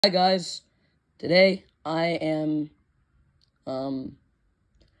Hi guys, today I am,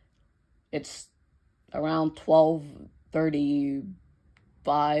 it's around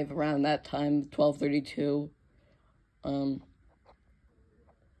 12:35, around that time, 12:32,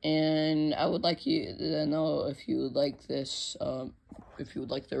 and I would like you to know if you would like this, if you would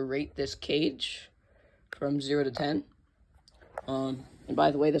like to rate this cage from 0 to 10, and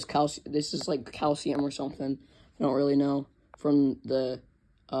by the way, this is like calcium or something, I don't really know, from the,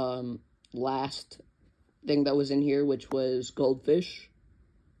 last thing that was in here, which was goldfish,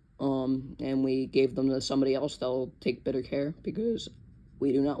 and we gave them to somebody else that'll take better care, because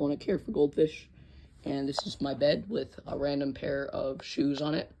we do not want to care for goldfish. And this is my bed with a random pair of shoes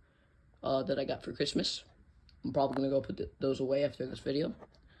on it, that I got for Christmas. I'm probably gonna go put those away after this video.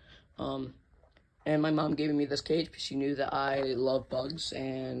 And my mom gave me this cage because she knew that I love bugs,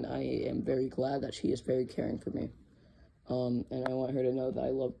 and I am very glad that she is very caring for me. And I want her to know that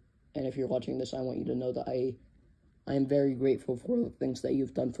I love, and if you're watching this, I want you to know that I am very grateful for the things that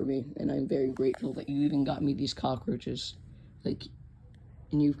you've done for me, and I'm very grateful that you even got me these cockroaches, like,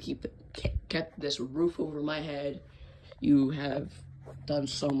 and you kept this roof over my head. You have done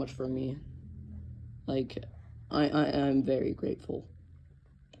so much for me. Like, I'm very grateful.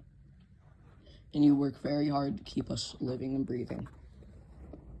 And you work very hard to keep us living and breathing.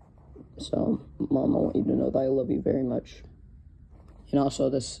 So, Mom, I want you to know that I love you very much. And also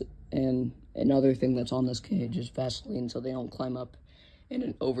and another thing that's on this cage is Vaseline, so they don't climb up in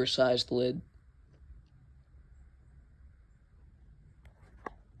an oversized lid.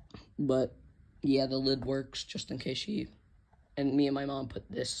 But, yeah, the lid works just in case and me and my mom put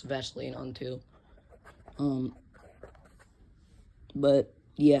this Vaseline on too. But,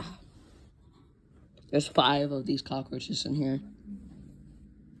 yeah. There's 5 of these cockroaches in here.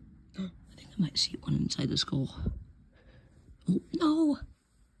 I think I might see one inside the skull. Oh, no!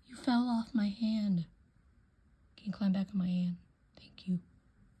 You fell off my hand. Can you climb back on my hand? Thank you.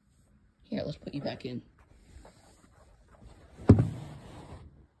 Here, let's put you back in.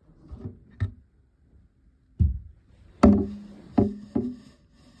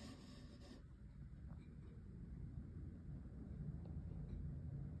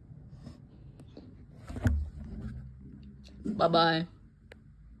 Bye-bye.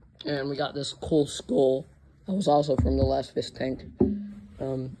 And we got this cool skull that was also from the last fish tank.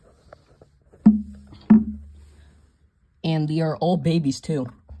 And they are all babies too.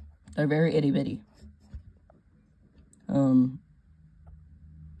 They're very itty-bitty. And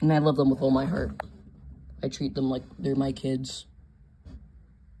I love them with all my heart. I treat them like they're my kids.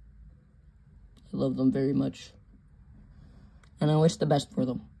 I love them very much. And I wish the best for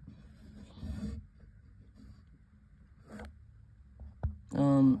them.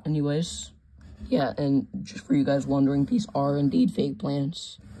 Anyways, yeah, and just for you guys wondering, these are indeed fake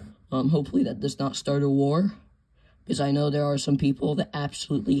plants. Hopefully that does not start a war, because I know there are some people that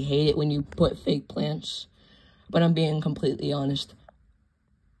absolutely hate it when you put fake plants, but I'm being completely honest.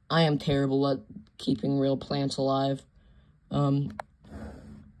 I am terrible at keeping real plants alive.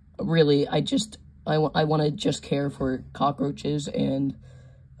 Really, I want to just care for cockroaches and,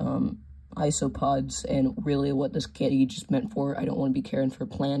 isopods, and really what this cage is meant for. I don't want to be caring for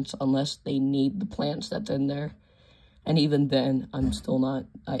plants unless they need the plants that's in there. And even then, I'm still not,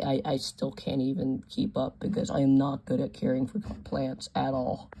 I still can't even keep up, because I am not good at caring for plants at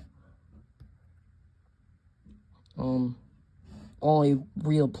all. Only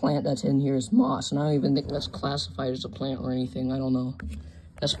real plant that's in here is moss, and I don't even think that's classified as a plant or anything. I don't know.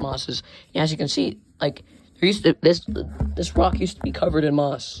 That's mosses. Yeah, as you can see, like, this rock used to be covered in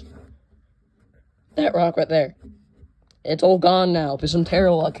moss. That rock right there. It's all gone now, because I'm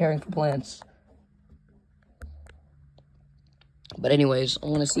terrible at caring for plants. But anyways, I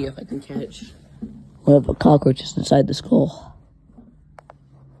want to see if I can catch one of the cockroaches inside the skull.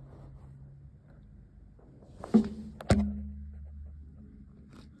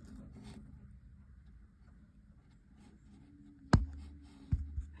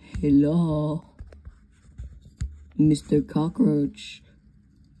 Hello, Mr. Cockroach.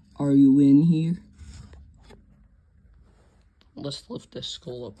 Are you in here? Let's lift this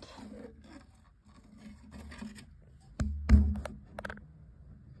skull up.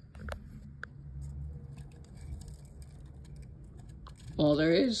 Well,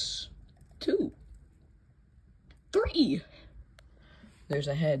 there is 2, 3. There's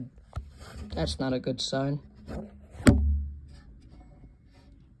a head. That's not a good sign.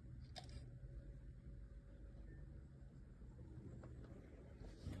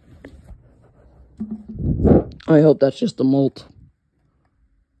 I hope that's just a molt.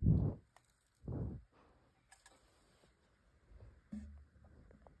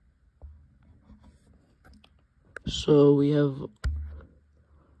 So we have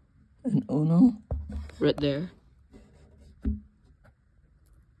an uno right there.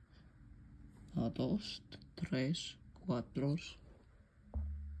 Dos, tres, cuatros.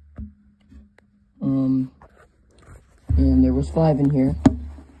 And there was 5 in here.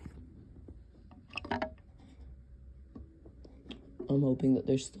 I'm hoping that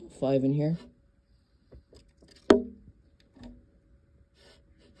there's still 5 in here.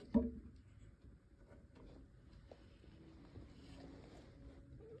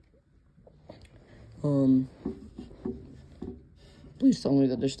 Please tell me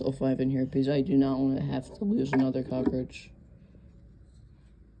that there's still 5 in here, because I do not want to have to lose another cockroach.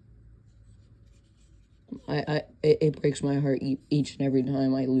 It breaks my heart each and every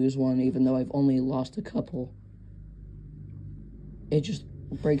time I lose one, even though I've only lost a couple. It just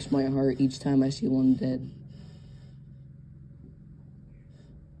breaks my heart each time I see one dead.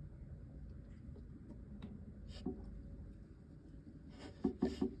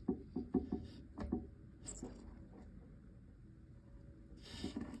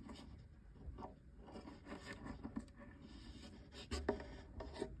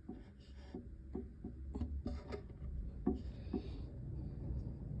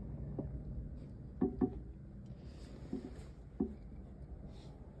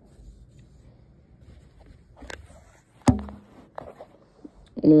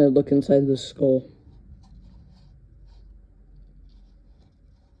 I'm gonna look inside this skull.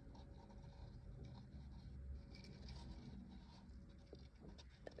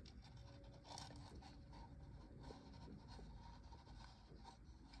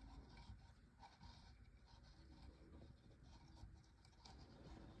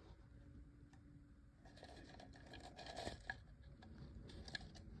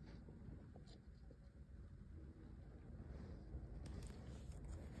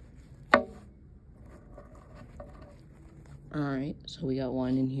 Alright, so we got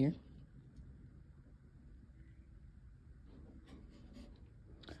 1 in here.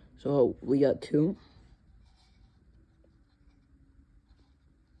 So we got 2.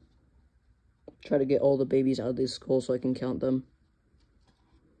 Try to get all the babies out of this skull so I can count them.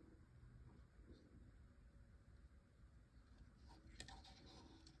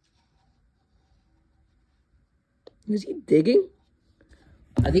 Is he digging?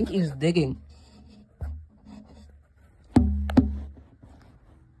 I think he's digging.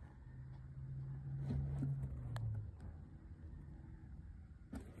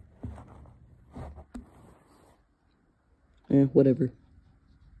 Whatever.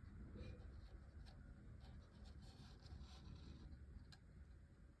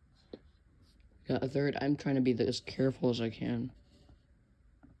 Got a 3rd. I'm trying to be as careful as I can.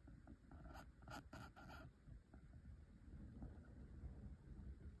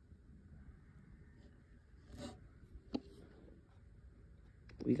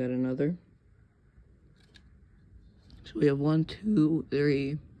 We got another. So we have 1, 2,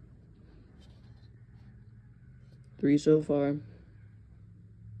 3. 3 so far.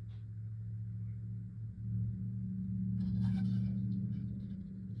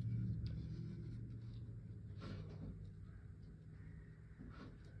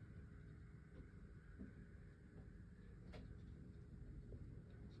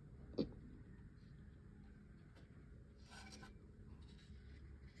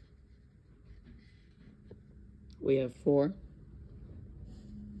 We have 4.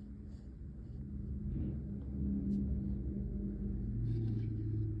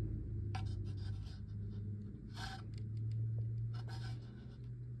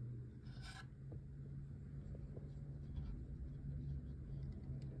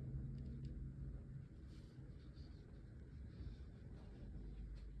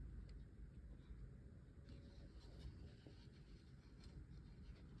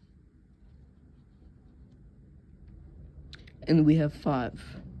 And we have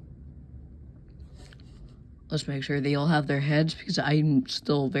 5. Let's make sure they all have their heads, because I'm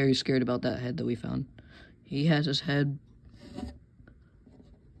still very scared about that head that we found. He has his head.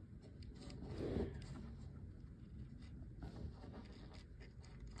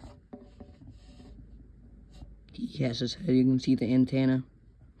 He has his head. You can see the antenna.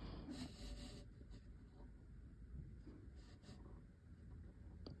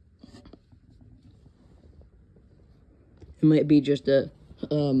 It might be just a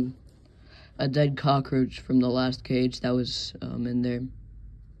dead cockroach from the last cage that was in there.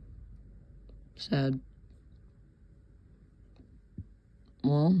 Sad.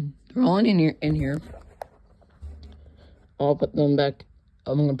 Well, they're all in here. I'll put them back.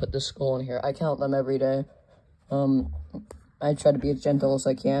 I'm gonna put the skull in here. I count them every day. I try to be as gentle as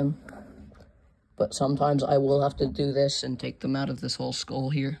I can. But sometimes I will have to do this and take them out of this whole skull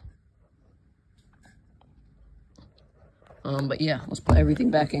here. But yeah, let's put everything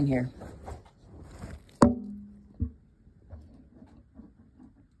back in here.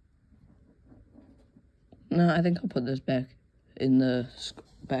 No, I think I'll put this back in the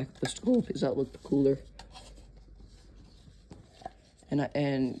back of the skull because that looked cooler. And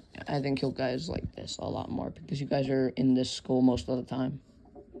I think you guys like this a lot more because you guys are in this skull most of the time.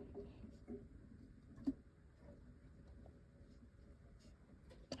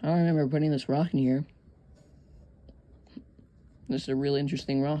 I don't remember putting this rock in here. This is a really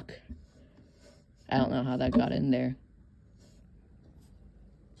interesting rock. I don't know how that got in there.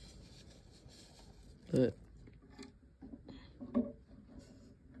 But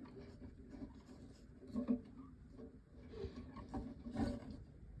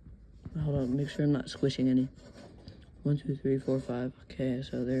hold on, make sure I'm not squishing any. 1, 2, 3, 4, 5. Okay,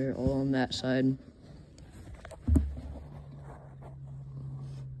 so they're all on that side.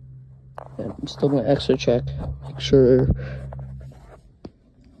 Yeah, I'm still gonna extra check. Make sure.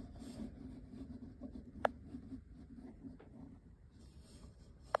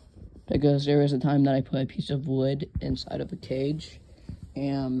 Because there was a time that I put a piece of wood inside of a cage,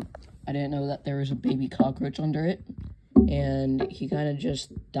 and I didn't know that there was a baby cockroach under it, and he kind of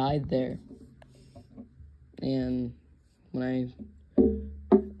just died there. And when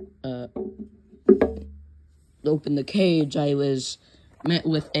I opened the cage, I was met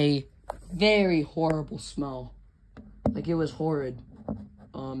with a very horrible smell. Like, it was horrid.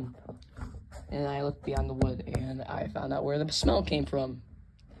 And I looked beyond the wood, and I found out where the smell came from.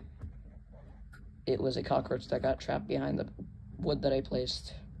 It was a cockroach that got trapped behind the wood that I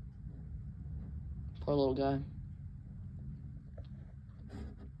placed. Poor little guy.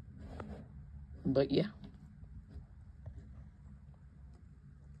 But yeah.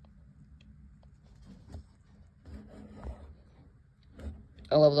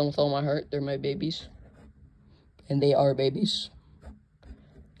 I love them with all my heart. They're my babies. And they are babies.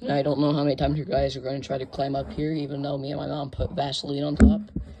 And I don't know how many times you guys are going to try to climb up here, even though me and my mom put Vaseline on top.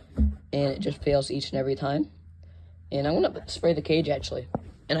 And it just fails each and every time. And I'm going to spray the cage, actually.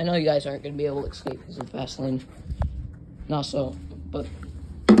 And I know you guys aren't going to be able to escape because of Vaseline. Not so, but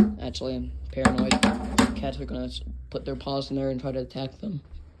actually I'm paranoid. Cats are going to put their paws in there and try to attack them.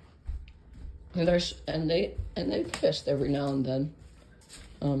 And they pissed every now and then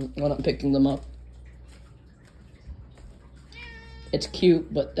when I'm picking them up. It's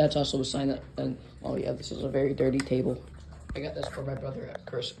cute, but that's also a sign that, oh yeah, this is a very dirty table. I got this for my brother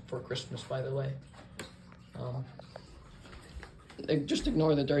for Christmas, by the way. Just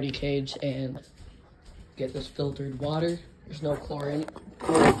ignore the dirty cage and get this filtered water. There's no chlorine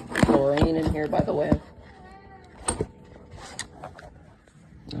in here, by the way.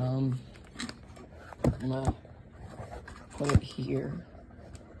 I'm gonna put it here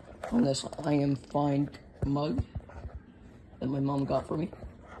on this I Am Fine mug that my mom got for me.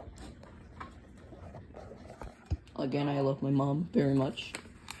 Again, I love my mom very much.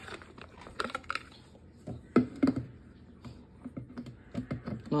 And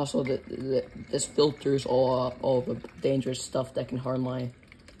also, this filters all the dangerous stuff that can harm my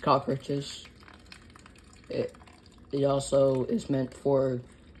cockroaches. It also is meant for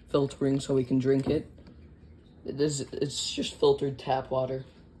filtering so we can drink it. It's just filtered tap water.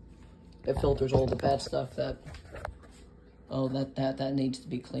 It filters all the bad stuff that needs to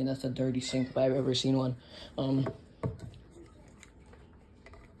be cleaned. That's a dirty sink if I've ever seen one. I'm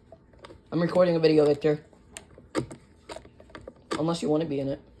recording a video, Victor. Unless you want to be in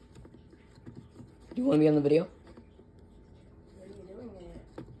it. Do you want to be in the video? What are you doing in it?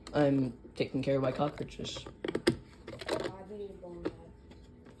 I'm taking care of my cockroaches. I beat Bone Lab.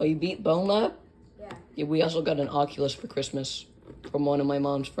 Oh, you beat Bone Lab? Yeah. We also got an Oculus for Christmas from one of my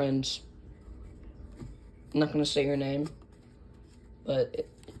mom's friends. I'm not going to say her name, but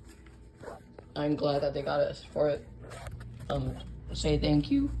I'm glad that they got us for it. Say thank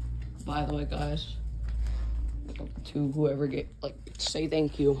you, by the way, guys, to whoever say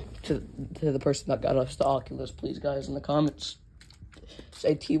thank you to the person that got us the Oculus, please, guys, in the comments.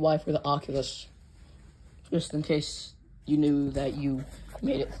 Say TY for the Oculus, just in case you knew that you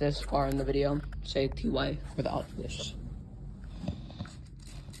made it this far in the video. Say TY for the Oculus.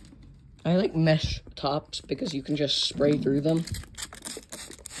 I like mesh tops because you can just spray through them.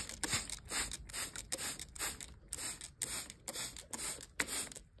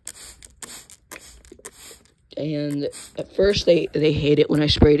 And at first they hate it when I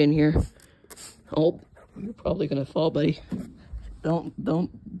sprayed in here. Oh, you're probably gonna fall, buddy. Don't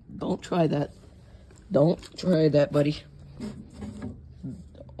try that. Don't try that, buddy.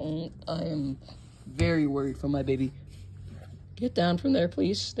 very worried for my baby. Get down from there,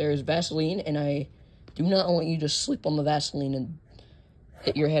 please. There's Vaseline, and I do not want you to slip on the Vaseline and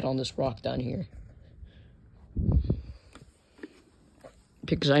hit your head on this rock down here.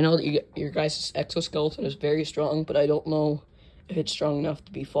 Because I know that your guys' exoskeleton is very strong, but I don't know if it's strong enough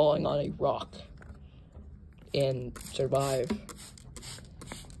to be falling on a rock and survive.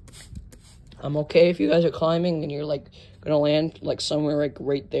 I'm okay if you guys are climbing and you're like gonna land like somewhere like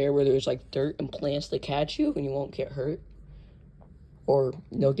right there where there's like dirt and plants to catch you and you won't get hurt, or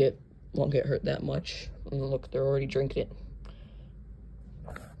won't get hurt that much. And look, they're already drinking it.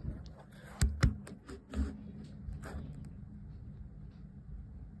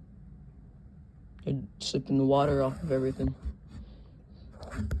 They're sipping the water off of everything.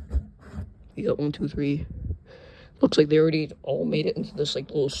 You got 1, 2, 3. Looks like they already all made it into this like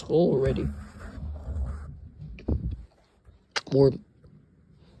little skull already. Or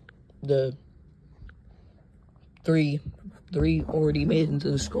the three already made it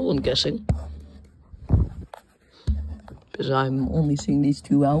into the skull, I'm guessing. Because I'm only seeing these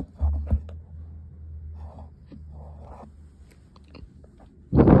 2 out.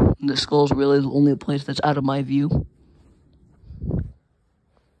 The skull's really the only place that's out of my view.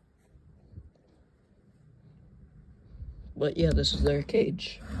 But yeah, this is their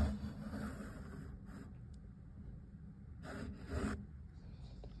cage.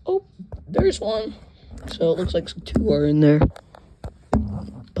 Oh, there's one. So it looks like 2 are in there.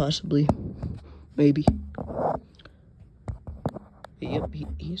 Possibly. Maybe. Yep,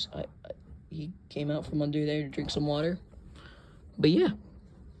 he came out from under there to drink some water. But yeah.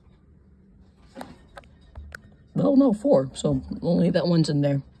 Well, no, 4. So only that one's in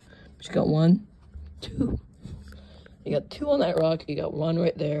there. But you got 1, 2. You got 2 on that rock. You got 1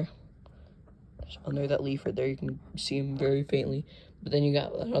 right there. Just under that leaf right there. You can see him very faintly. But then you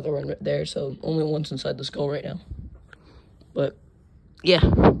got another one right there. So only 1's inside the skull right now. But yeah.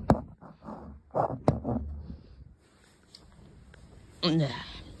 Nah.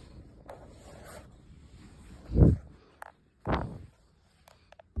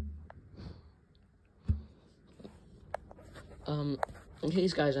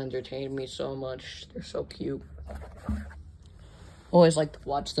 These guys entertain me so much. They're so cute. Always like to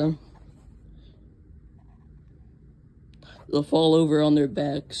watch them. They'll fall over on their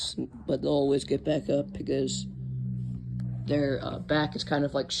backs, but they'll always get back up because their back is kind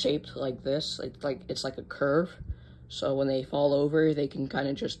of like shaped like this. It's like a curve. So when they fall over, they can kind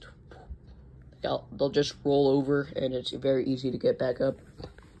of just, they'll just roll over, and it's very easy to get back up.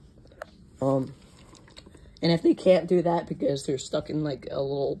 And if they can't do that because they're stuck in like a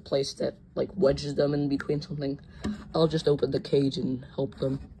little place that like wedges them in between something, I'll just open the cage and help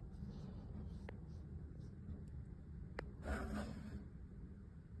them.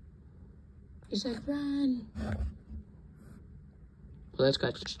 He's like, run. Well, that's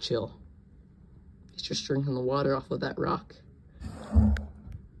got to chill. He's just drinking the water off of that rock.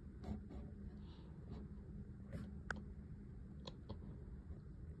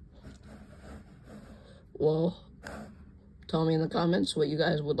 Well, tell me in the comments what you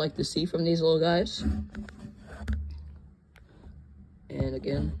guys would like to see from these little guys. And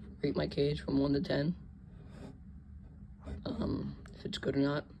again, rate my cage from 1 to 10. If it's good or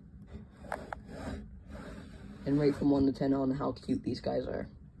not. And rate from 1 to 10 on how cute these guys are.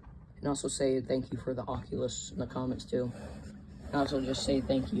 And also say thank you for the Oculus in the comments too. And also just say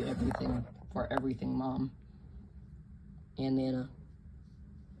thank you for everything, Mom. And Nana.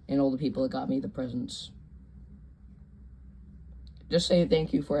 And all the people that got me the presents. Just say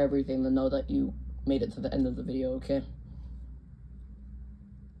thank you for everything to know that you made it to the end of the video, okay?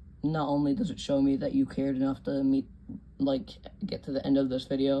 Not only does it show me that you cared enough to get to the end of this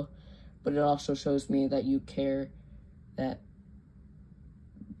video, but it also shows me that you care that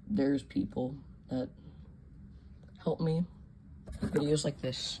there's people that help me with videos like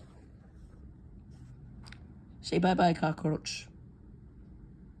this. Say bye-bye, cockroach.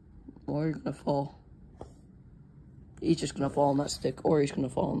 Or you're gonna fall. He's just gonna fall on that stick, or he's gonna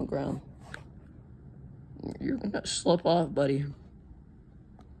fall on the ground. You're gonna slip off, buddy.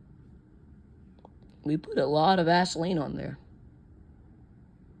 We put a lot of Vaseline on there.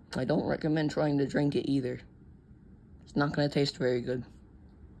 I don't recommend trying to drink it either. It's not gonna taste very good.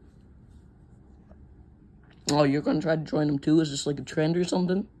 Oh, you're gonna try to join them too? Is this like a trend or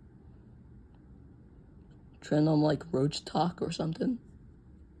something? Trend on like roach talk or something?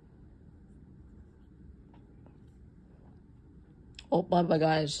 Oh, bye-bye,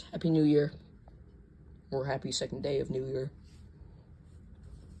 guys. Happy New Year. Or happy second day of New Year.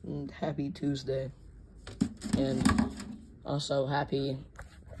 And happy Tuesday. And also happy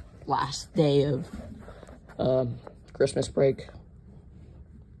last day of Christmas break.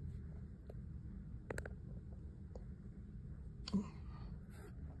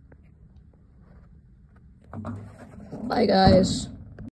 Bye, guys.